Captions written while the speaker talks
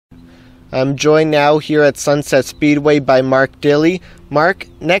I'm joined now here at Sunset Speedway by Mark Dilley. Mark,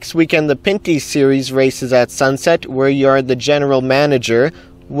 next weekend the Pinty Series races at Sunset, where you are the general manager.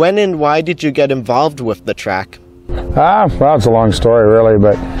 When and why did you get involved with the track? Well, it's a long story really,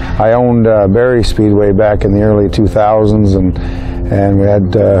 but I owned Barrie Speedway back in the early 2000s, and we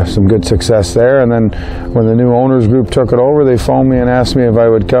had some good success there. And then when the new owners group took it over, they phoned me and asked me if I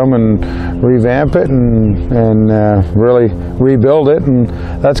would come and revamp it and really rebuild it, and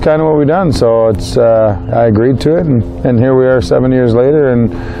that's kind of what we've done. So it's I agreed to it, and here we are 7 years later,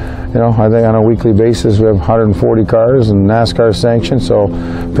 and you know, I think on a weekly basis we have 140 cars and NASCAR sanctioned, so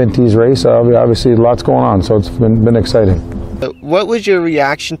Pinty's race, obviously lots going on, so it's been exciting. What was your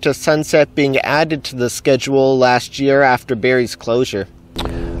reaction to Sunset being added to the schedule last year after Barrie's closure?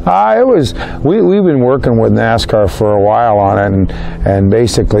 We've been working with NASCAR for a while on it, and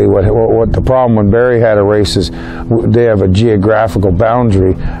basically what the problem when Barrie had a race is they have a geographical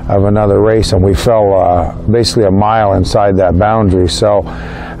boundary of another race, and we fell basically a mile inside that boundary. So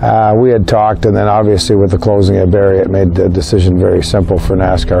we had talked, and then obviously with the closing of Barrie, it made the decision very simple for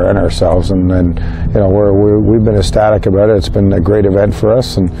NASCAR and ourselves. And you know, we've been ecstatic about it. It's been a great event for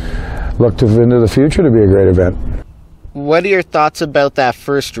us, and look into the future to be a great event. What are your thoughts about that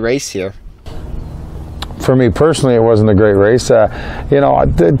first race here? For me personally, it wasn't a great race. You know,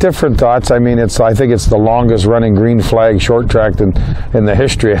 different thoughts. I mean, I think it's the longest running green flag short track in the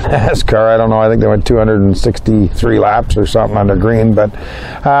history of NASCAR. I don't know. I think they went 263 laps or something under green. But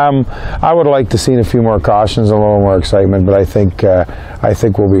I would like to see a few more cautions, a little more excitement. But I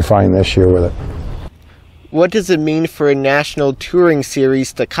think we'll be fine this year with it. What does it mean for a national touring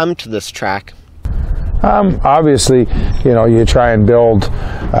series to come to this track? Obviously, you know, you try and build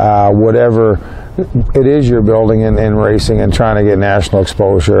whatever it is you're building in racing, and trying to get national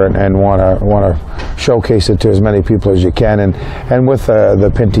exposure and want to showcase it to as many people as you can. And with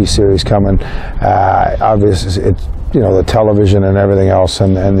the Pinty Series coming, obviously it's, you know, the television and everything else,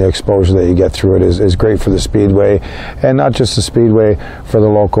 and the exposure that you get through it is great for the Speedway, and not just the Speedway, for the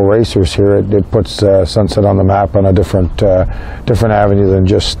local racers here. It puts Sunset on the map on a different avenue than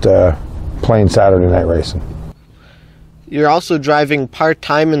just plain Saturday night racing. You're also driving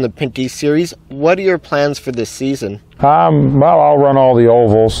part-time in the Pinty Series. What are your plans for this season? Well, I'll run all the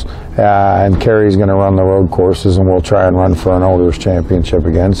ovals, and Kerry's going to run the road courses, and we'll try and run for an Owners Championship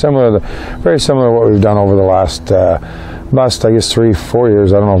again. Very similar to what we've done over the last I guess 3-4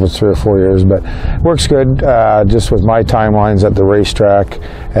 years. I don't know if it's 3 or 4 years, but it works good. Just with my timelines at the racetrack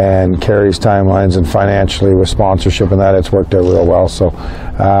and Kerry's timelines, and financially with sponsorship and that, it's worked out real well. So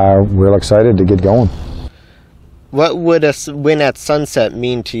real excited to get going. What would a win at Sunset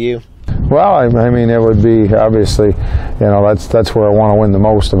mean to you? Well, I mean, it would be, obviously, you know, that's where I want to win the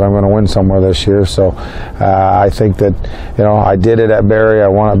most if I'm going to win somewhere this year. So I think that, you know, I did it at Barrie. I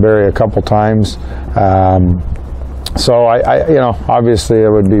won at Barrie a couple times. So you know, obviously it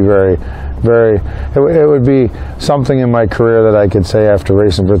would be it would be something in my career that I could say after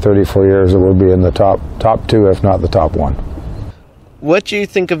racing for 34 years, it would be in the top two, if not the top one. What do you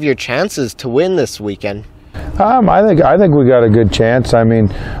think of your chances to win this weekend? I think we got a good chance. I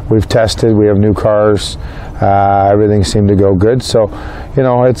mean, we've tested, we have new cars, everything seemed to go good. So, you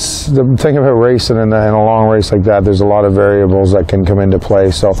know, it's the thing about racing in a long race like that, there's a lot of variables that can come into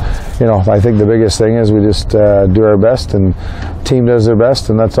play. So, you know, I think the biggest thing is we just do our best, and the team does their best,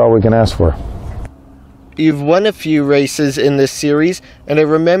 and that's all we can ask for. You've won a few races in this series, and I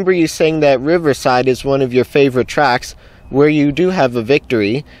remember you saying that Riverside is one of your favorite tracks, where you do have a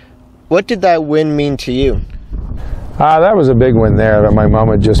victory. What did that win mean to you? That was a big win there. That my mom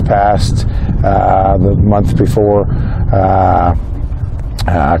had just passed the month before,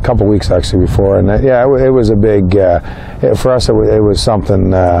 a couple weeks actually before, and yeah, it was a big for us. It was something.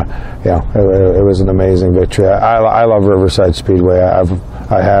 You know, it was an amazing victory. I love Riverside Speedway. I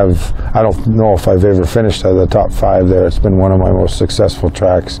don't know if I've ever finished at the top 5 there. It's been one of my most successful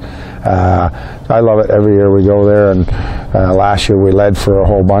tracks. I love it every year we go there, and last year we led for a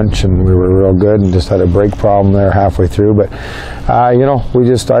whole bunch, and we were real good, and just had a brake problem there halfway through. But you know,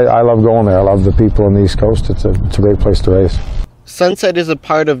 I love going there. I love the people on the East Coast. It's a great place to race. Sunset is a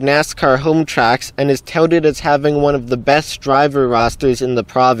part of NASCAR home tracks and is touted as having one of the best driver rosters in the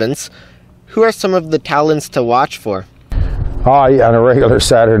province. Who are some of the talents to watch for? Oh, yeah, on a regular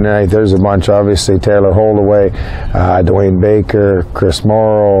Saturday night, there's a bunch. Obviously, Taylor Holdaway, Dwayne Baker, Chris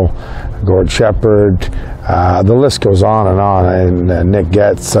Morrow, Gord Shepard. The list goes on, and Nick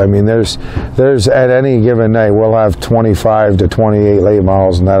Getz. I mean, there's at any given night, we'll have 25 to 28 late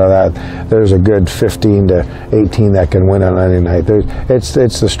models, and out of that, there's a good 15 to 18 that can win on any night. It's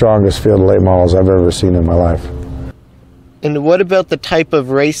the strongest field of late models I've ever seen in my life. And what about the type of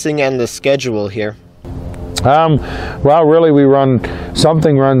racing and the schedule here? Well, really,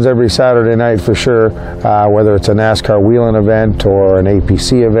 something runs every Saturday night for sure, whether it's a NASCAR wheeling event or an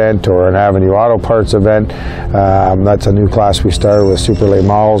APC event or an Avenue Auto Parts event. That's a new class we started with super late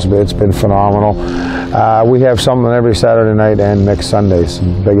models, but it's been phenomenal. We have something every Saturday night and next Sundays.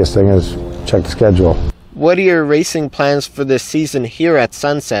 The biggest thing is check the schedule. What are your racing plans for this season here at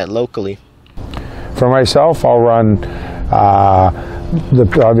Sunset locally? For myself, I'll run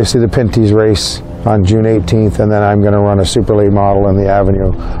obviously the Pinty's race on June 18th, and then I'm going to run a super late model in the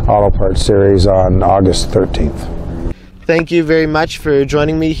Avenue Auto Parts Series on August 13th. Thank you very much for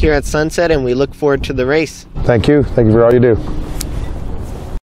joining me here at Sunset, and we look forward to the race. Thank you. Thank you for all you do.